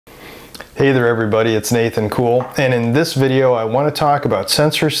Hey there everybody, it's Nathan Cool, and in this video I want to talk about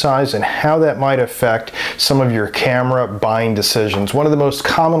sensor size and how that might affect some of your camera buying decisions. One of the most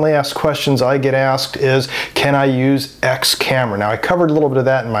commonly asked questions I get asked is, can I use X camera? Now I covered a little bit of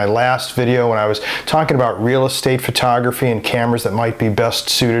that in my last video when I was talking about real estate photography and cameras that might be best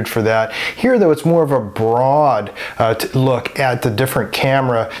suited for that. Here though, it's more of a broad look at the different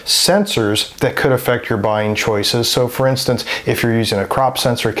camera sensors that could affect your buying choices. So for instance, if you're using a crop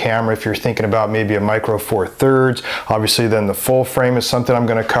sensor camera, if you're thinking about maybe a micro four thirds, obviously then the full frame is something I'm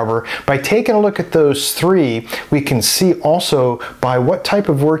going to cover. By taking a look at those three, we can see also by what type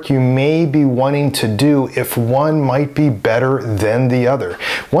of work you may be wanting to do if one might be better than the other.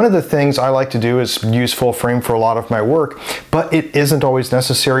 One of the things I like to do is use full frame for a lot of my work, but it isn't always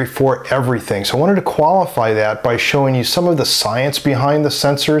necessary for everything. So I wanted to qualify that by showing you some of the science behind the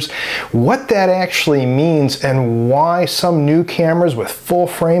sensors, what that actually means, and why some new cameras with full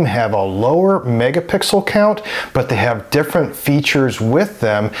frame have a lower megapixel count, but they have different features with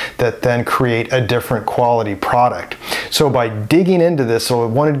them that then create a different quality product. So by digging into this, I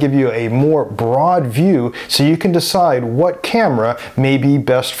wanted to give you a more broad view so you can decide what camera may be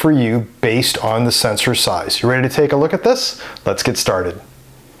best for you based on the sensor size. You ready to take a look at this? Let's get started.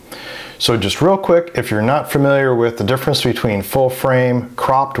 So just real quick, if you're not familiar with the difference between full frame,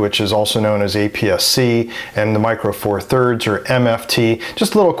 cropped, which is also known as aps-c, and the micro four thirds or MFT,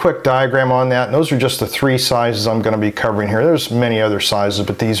 just a little quick diagram on that. And those are just the three sizes I'm going to be covering here. There's many other sizes,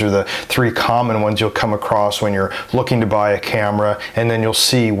 but these are the three common ones you'll come across when you're looking to buy a camera, and then you'll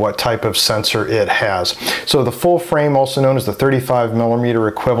see what type of sensor it has. So the full frame, also known as the 35mm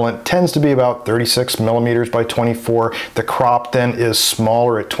equivalent, tends to be about 36mm by 24. The crop then is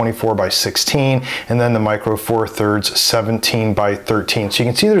smaller at 24 by 16, and then the micro four thirds 17 by 13. So you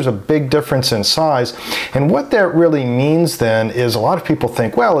can see there's a big difference in size, and what that really means then is a lot of people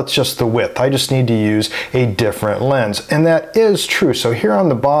think, well, it's just the width, I just need to use a different lens, and that is true. So here on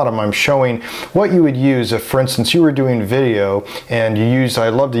the bottom I'm showing what you would use if, for instance, you were doing video and you use, I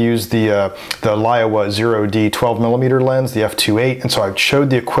love to use the Leiwa 0D 12mm lens, the f2.8, and so I've showed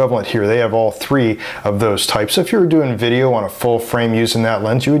the equivalent here. They have all three of those types. So if you were doing video on a full frame using that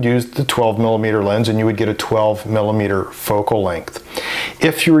lens, you would use the 12mm lens and you would get a 12mm focal length.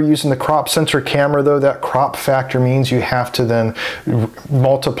 If you were using the crop sensor camera though, that crop factor means you have to then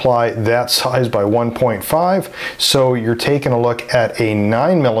multiply that size by 1.5. So you're taking a look at a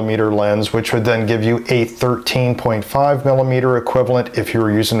 9mm lens, which would then give you a 13.5mm equivalent if you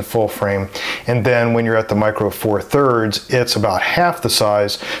were using full frame. And then when you're at the micro four thirds, it's about half the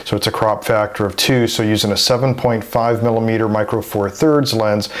size. So it's a crop factor of 2. So using a 7.5mm micro four thirds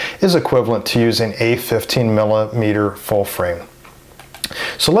lens is equivalent to using a 15mm full frame.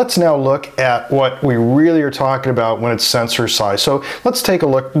 So let's now look at what we really are talking about when it's sensor size. So let's take a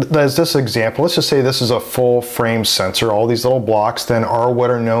look as this example. Let's just say this is a full frame sensor. All these little blocks then are what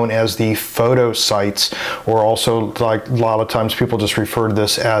are known as the photo sites, or also, like a lot of times people just refer to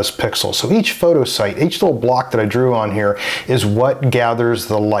this as pixels. So each photo site, each little block that I drew on here is what gathers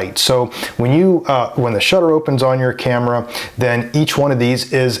the light. So when when the shutter opens on your camera, then each one of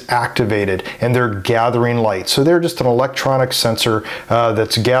these is activated and they're gathering light. So they're just an electronic sensor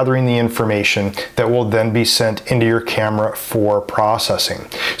that's gathering the information that will then be sent into your camera for processing.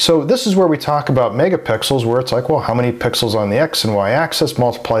 So this is where we talk about megapixels, where it's like, well, how many pixels on the X and Y axis,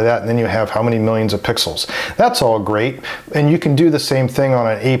 multiply that, and then you have how many millions of pixels. That's all great, and you can do the same thing on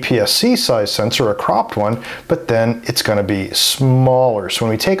an aps-c size sensor, a cropped one, but then it's going to be smaller. So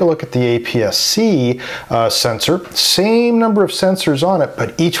when we take a look at the aps-c sensor, same number of sensors on it,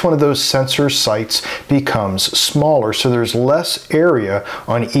 but each one of those sensor sites becomes smaller, so there's less area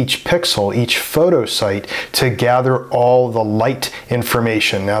on each pixel, each photo site, to gather all the light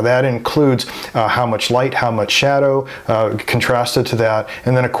information. Now that includes how much light, how much shadow, contrasted to that,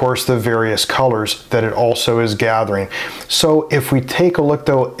 and then of course the various colors that it also is gathering. So if we take a look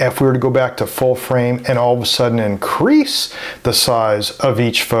though, if we were to go back to full frame and all of a sudden increase the size of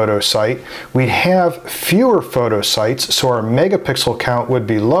each photo site, we'd have fewer photo sites, so our megapixel count would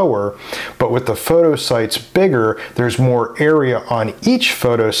be lower, but with the photo sites bigger, there's more area on each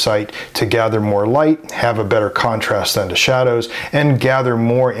photo site to gather more light, have a better contrast then to shadows, and gather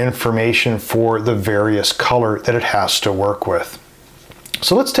more information for the various color that it has to work with.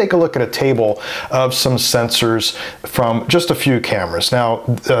 So let's take a look at a table of some sensors from just a few cameras. Now,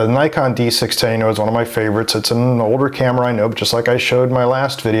 the Nikon D610, you know, is one of my favorites. It's an older camera, I know, but just like I showed in my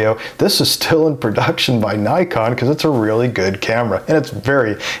last video, this is still in production by Nikon because it's a really good camera, and it's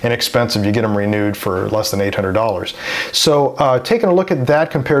very inexpensive. You get them renewed for less than $800. So taking a look at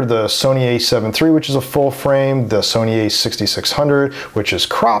that compared to the Sony a7 III, which is a full frame, the Sony a6600, which is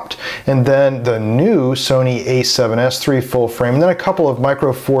cropped, and then the new Sony a7S III full frame, and then a couple of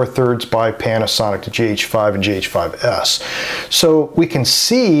Micro Four Thirds by Panasonic, the GH5 and GH5S. So we can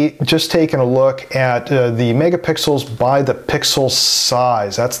see, just taking a look at the megapixels by the pixel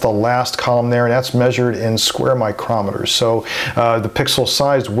size. That's the last column there, and that's measured in square micrometers. So the pixel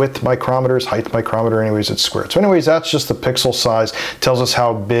size, width micrometers, height micrometer, anyways, it's squared. So anyways, that's just the pixel size, tells us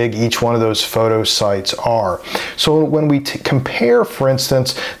how big each one of those photo sites are. So when we compare, for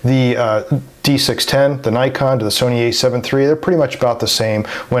instance, the D610, the Nikon, to the Sony a7 III, they're pretty much about the same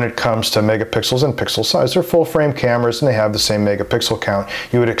when it comes to megapixels and pixel size. They're full frame cameras and they have the same megapixel count.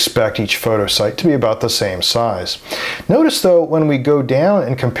 You would expect each photo site to be about the same size. Notice though, when we go down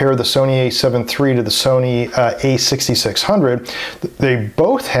and compare the Sony a7 III to the Sony a6600, they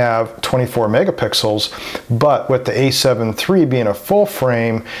both have 24 megapixels, but with the a7 III being a full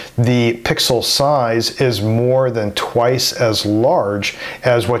frame, the pixel size is more than twice as large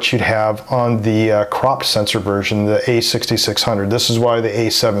as what you'd have on the cropped sensor version, the a6600. This is why the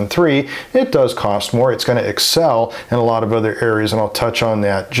a7 III, it does cost more. It's going to excel in a lot of other areas, and I'll touch on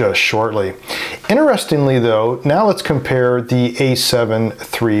that just shortly. Interestingly though, now let's compare the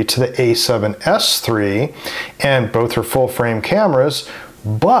a7 III to the a7S III, and both are full frame cameras,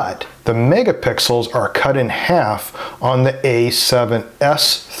 but the megapixels are cut in half on the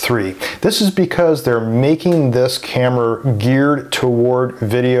a7S III. This is because they're making this camera geared toward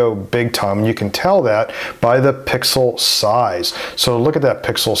video big time. And you can tell that by the pixel size. So look at that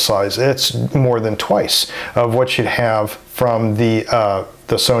pixel size. It's more than twice of what you'd have from the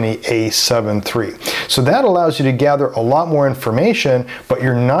Sony a7 III. So that allows you to gather a lot more information, but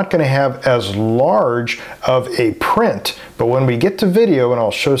you're not going to have as large of a print. But when we get to video, and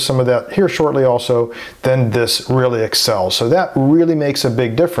I'll show some of that here shortly also, then this really excels. So that really makes a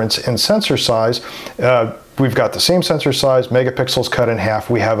big difference in sensor size. We've got the same sensor size, megapixels cut in half,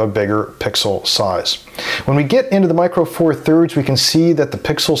 we have a bigger pixel size. When we get into the Micro Four Thirds, we can see that the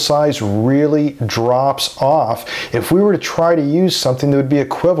pixel size really drops off if we were to try to use something that would be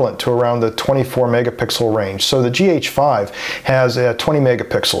equivalent to around the 24 megapixel range. So the GH5 has 20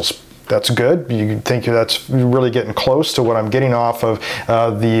 megapixels. That's good. You think that's really getting close to what I'm getting off of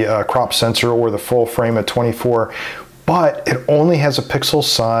the crop sensor or the full frame at 24. But it only has a pixel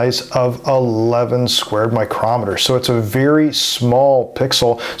size of 11 squared micrometers. So it's a very small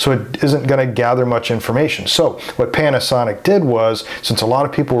pixel, so it isn't going to gather much information. So what Panasonic did was, since a lot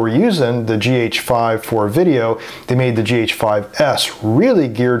of people were using the GH5 for video, they made the GH5S really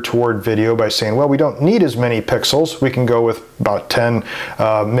geared toward video by saying, well, we don't need as many pixels. We can go with about 10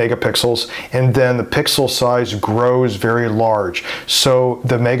 megapixels, and then the pixel size grows very large. So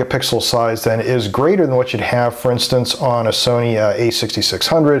the megapixel size then is greater than what you'd have, for instance, on a Sony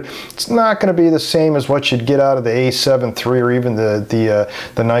a6600. It's not going to be the same as what you'd get out of the a7 III or even the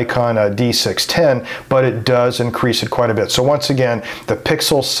Nikon D610, but it does increase it quite a bit. So once again, the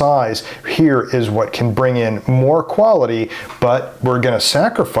pixel size here is what can bring in more quality, but we're going to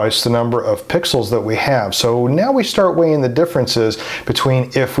sacrifice the number of pixels that we have. So now we start weighing the differences between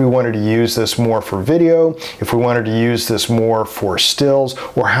if we wanted to use this more for video, if we wanted to use this more for stills,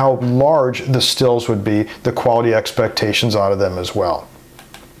 or how large the stills would be, the quality expectations out of them as well.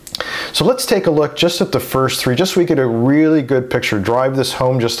 So let's take a look just at the first three, just so we get a really good picture. Drive this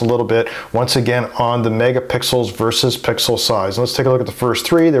home just a little bit, once again, on the megapixels versus pixel size. Let's take a look at the first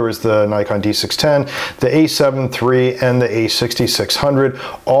three. There was the Nikon D610, the a7 III, and the a6600.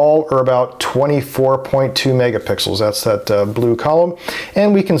 All are about 24.2 megapixels. That's that blue column.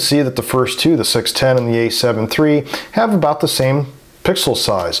 And we can see that the first two, the 610 and the a7 III, have about the same pixel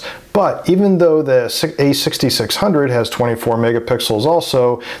size. But even though the a6600 has 24 megapixels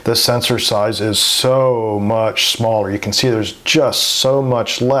also, the sensor size is so much smaller. You can see there's just so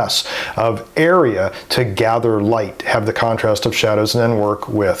much less of area to gather light, have the contrast of shadows, and then work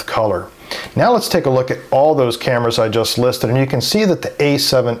with color. Now let's take a look at all those cameras I just listed, and you can see that the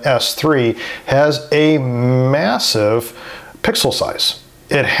a7S III has a massive pixel size.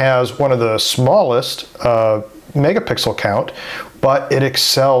 It has one of the smallest megapixel count, but it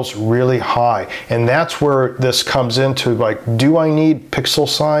excels really high. And that's where this comes into, like, do I need pixel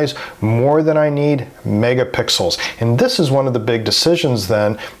size more than I need megapixels? And this is one of the big decisions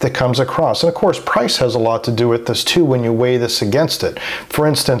then that comes across. And of course, price has a lot to do with this too when you weigh this against it. For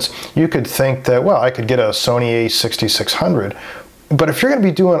instance, you could think that, well, I could get a Sony a6600, but if you're going to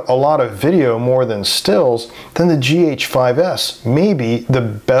be doing a lot of video more than stills, then the GH5S may be the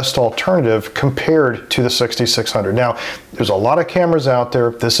best alternative compared to the 6600. Now, there's a lot of cameras out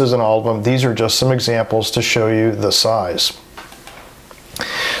there. This isn't all of them. These are just some examples to show you the size.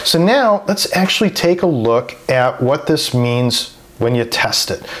 So now let's actually take a look at what this means when you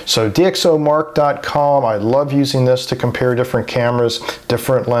test it. So DxoMark.com, I love using this to compare different cameras,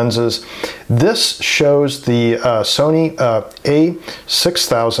 different lenses. This shows the Sony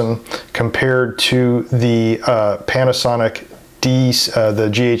a6000 compared to the Panasonic the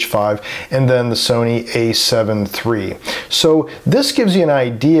GH5, and then the Sony a7 III. So this gives you an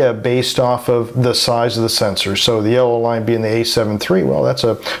idea based off of the size of the sensor. So the yellow line being the a7 III, well, that's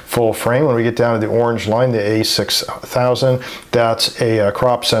a full frame. When we get down to the orange line, the a6000, that's a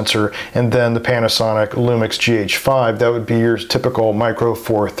crop sensor. And then the Panasonic Lumix GH5, that would be your typical micro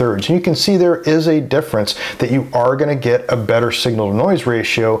four thirds. And you can see there is a difference, that you are going to get a better signal to noise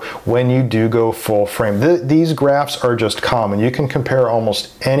ratio when you do go full frame. These graphs are just common. You can compare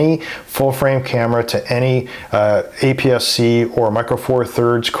almost any full frame camera to any aps-c or micro four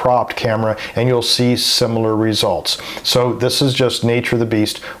thirds cropped camera, and you'll see similar results. So this is just nature of the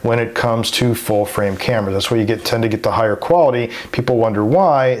beast when it comes to full frame cameras. That's where you tend to get the higher quality. People wonder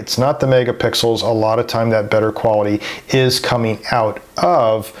why. It's not the megapixels. A lot of time that better quality is coming out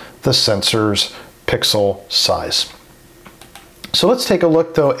of the sensor's pixel size. So let's take a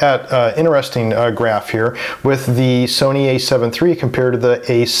look though at an interesting graph here with the Sony a7 III compared to the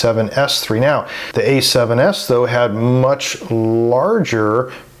a7S III. Now, the a7S though had much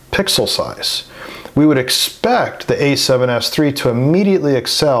larger pixel size. We would expect the a7S III to immediately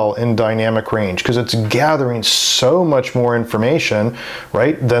excel in dynamic range because it's gathering so much more information,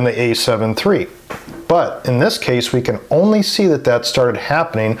 right, than the a7 III. But in this case, we can only see that that started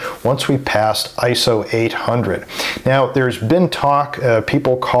happening once we passed ISO 800. Now, there's been talk,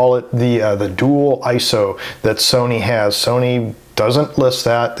 people call it the dual ISO that Sony has. Sony doesn't list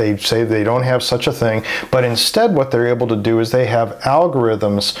that. They say they don't have such a thing, but instead what they're able to do is they have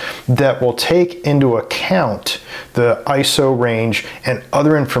algorithms that will take into account the ISO range and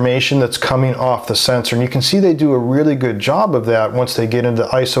other information that's coming off the sensor. And you can see they do a really good job of that once they get into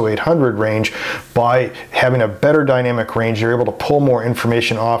ISO 800 range. By having a better dynamic range, you're able to pull more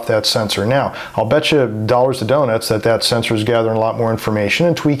information off that sensor. Now, I'll bet you dollars to donuts that that sensor is gathering a lot more information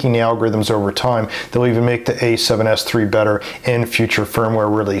and tweaking the algorithms over time. They'll even make the a7S III better in future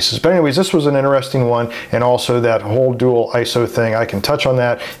firmware releases. But anyways, this was an interesting one, and also that whole dual ISO thing. I can touch on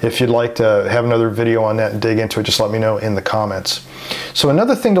that. If you'd like to have another video on that and dig into it, just let me know in the comments. So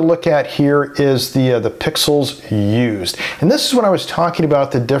another thing to look at here is the pixels used. And this is what I was talking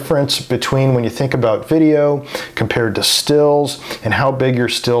about, the difference between when you think about video compared to stills and how big your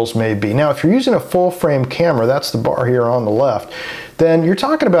stills may be. Now, if you're using a full frame camera, that's the bar here on the left, then you're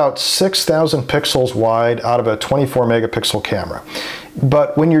talking about 6,000 pixels wide out of a 24 megapixel camera.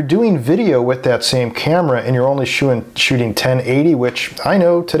 But when you're doing video with that same camera and you're only shooting 1080, which I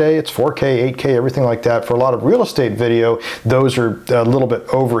know today it's 4K, 8K, everything like that, for a lot of real estate video, those are a little bit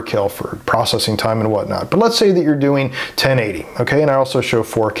overkill for processing time and whatnot. But let's say that you're doing 1080, okay? And I also show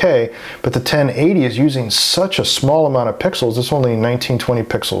 4K, but the 1080 is using such a small amount of pixels, it's only 1920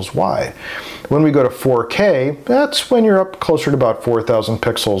 pixels wide. When we go to 4K, that's when you're up closer to about 4,000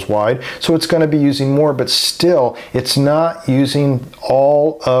 pixels wide, so it's going to be using more, but still, it's not using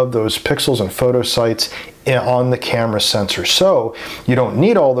all of those pixels and photo sites on the camera sensor. So you don't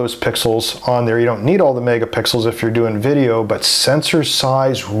need all those pixels on there, you don't need all the megapixels if you're doing video, but sensor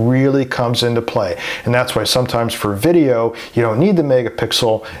size really comes into play. And that's why sometimes for video, you don't need the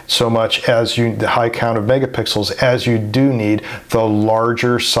megapixel so much as the high count of megapixels as you do need the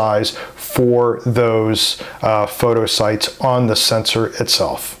larger size for those photo sites on the sensor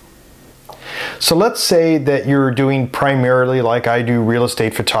itself. So let's say that you're doing primarily, like I do, real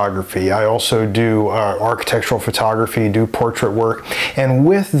estate photography. I also do architectural photography, do portrait work. And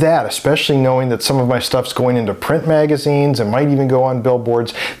with that, especially knowing that some of my stuff's going into print magazines and might even go on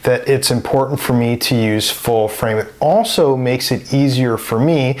billboards, that it's important for me to use full frame. It also makes it easier for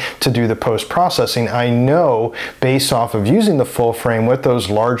me to do the post-processing. I know based off of using the full frame with those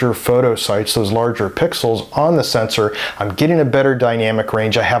larger photo sites, those larger pixels on the sensor, I'm getting a better dynamic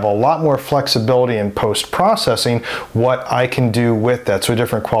range. I have a lot more flexibility flexibility in post-processing what I can do with that. So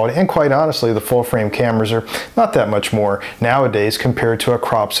different quality, and quite honestly, the full frame cameras are not that much more nowadays compared to a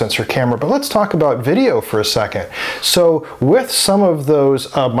crop sensor camera. But let's talk about video for a second. So with some of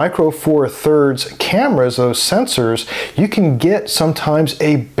those Micro Four Thirds cameras, those sensors, you can get sometimes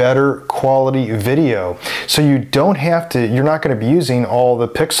a better quality video. So you don't have to, you're not going to be using all the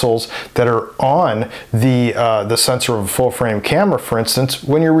pixels that are on the sensor of a full frame camera, for instance,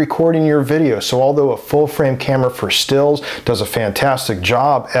 when you're recording your video. So although a full frame camera for stills does a fantastic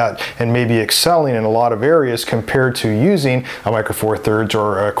job at and maybe excelling in a lot of areas compared to using a Micro Four Thirds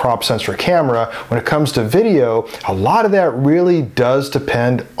or a crop sensor camera, when it comes to video, a lot of that really does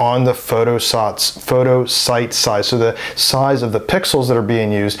depend on the photo site size, so the size of the pixels that are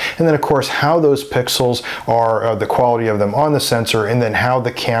being used, and then of course how those pixels are, the quality of them on the sensor, and then how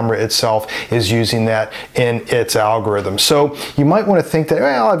the camera itself is using that in its algorithm. So you might want to think that,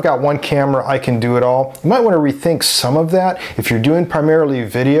 well, I've got one camera, I can do it all. You might want to rethink some of that. If you're doing primarily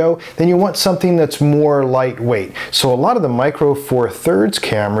video, then you want something that's more lightweight. So a lot of the Micro Four Thirds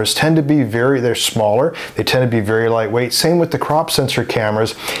cameras tend to be they're smaller, they tend to be very lightweight. Same with the crop sensor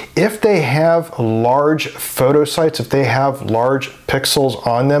cameras. If they have large photo sites, if they have large pixels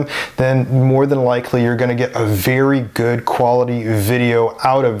on them, then more than likely you're going to get a very good quality video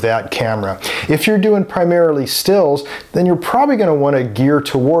out of that camera. If you're doing primarily stills, then you're probably going to want to gear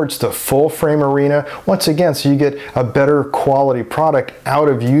towards the full frame arena once again, so you get a better quality product out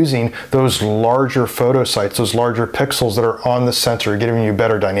of using those larger photo sites, those larger pixels that are on the sensor, giving you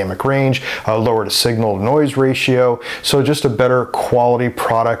better dynamic range, lower to signal to noise ratio, so just a better quality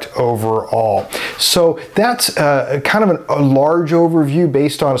product overall. So that's kind of a large overview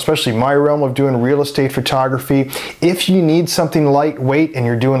based on especially my realm of doing real estate photography. If you need something lightweight and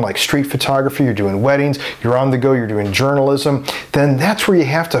you're doing like street photography, you're doing weddings, you're on the go, you're doing journalism, then that's where you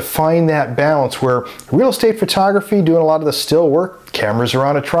have to find that balance where real estate photography, doing a lot of the still work, cameras are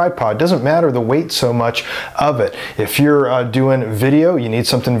on a tripod. Doesn't matter the weight so much of it. If you're doing video, you need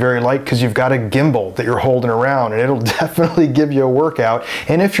something very light because you've got a gimbal that you're holding around, and it'll definitely give you a workout.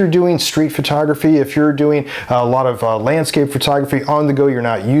 And if you're doing street photography, if you're doing a lot of landscape photography on the go, you're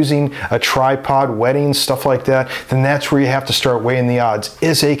not using a tripod, weddings, stuff like that, then that's where you have to start weighing the odds.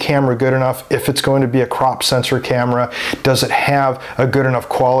 Is a camera good enough? If it's going to be a crop sensor camera, does it have a good enough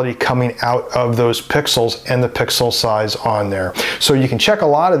quality coming out of those pixels and the pixel size on there? So you can check a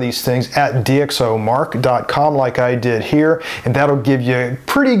lot of these things at DxoMark.com like I did here, and that'll give you a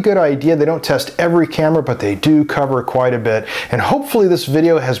pretty good idea. They don't test every camera, but they do cover quite a bit. And hopefully this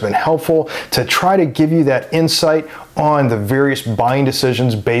video has been helpful to try to give you that insight on the various buying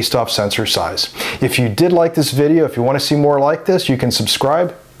decisions based off sensor size. If you did like this video, if you want to see more like this, you can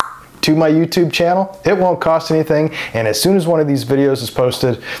subscribe to my YouTube channel. It won't cost anything, and as soon as one of these videos is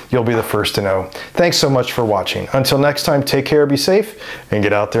posted, you'll be the first to know. Thanks so much for watching. Until next time, take care, be safe, and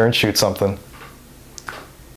get out there and shoot something.